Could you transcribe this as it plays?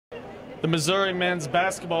The Missouri men's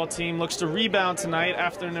basketball team looks to rebound tonight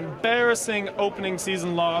after an embarrassing opening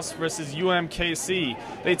season loss versus UMKC.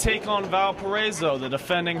 They take on Valparaiso, the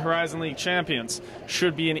defending Horizon League champions.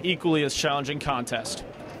 Should be an equally as challenging contest.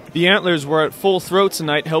 The Antlers were at full throat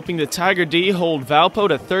tonight, helping the Tiger D hold Valpo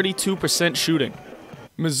to 32% shooting.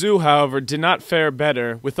 Mizzou, however, did not fare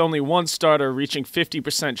better, with only one starter reaching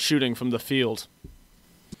 50% shooting from the field.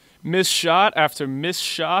 Missed shot after missed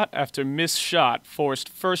shot after missed shot forced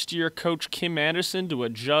first-year coach Kim Anderson to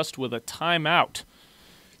adjust with a timeout.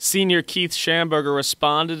 Senior Keith Schamberger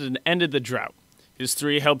responded and ended the drought. His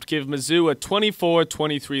three helped give Mizzou a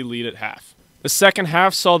 24-23 lead at half. The second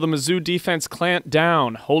half saw the Mizzou defense clamp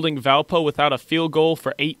down, holding Valpo without a field goal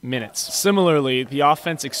for 8 minutes. Similarly, the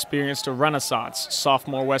offense experienced a renaissance.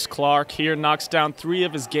 Sophomore Wes Clark here knocks down 3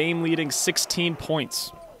 of his game-leading 16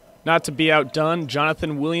 points. Not to be outdone,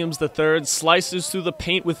 Jonathan Williams III slices through the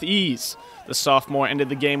paint with ease. The sophomore ended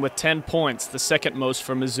the game with 10 points, the second most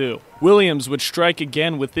for Mizzou. Williams would strike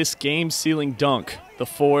again with this game-sealing dunk. The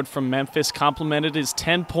forward from Memphis complemented his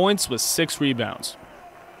 10 points with 6 rebounds.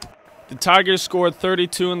 The Tigers scored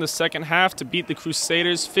 32 in the second half to beat the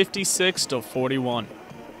Crusaders 56-41.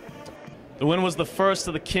 The win was the first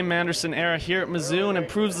of the Kim Anderson era here at Mizzou and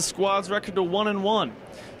improves the squad's record to 1-1.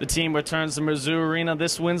 The team returns to Mizzou Arena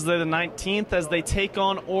this Wednesday the 19th as they take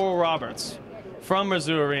on Oral Roberts. From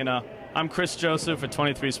Mizzou Arena, I'm Chris Joseph for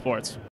 23 Sports.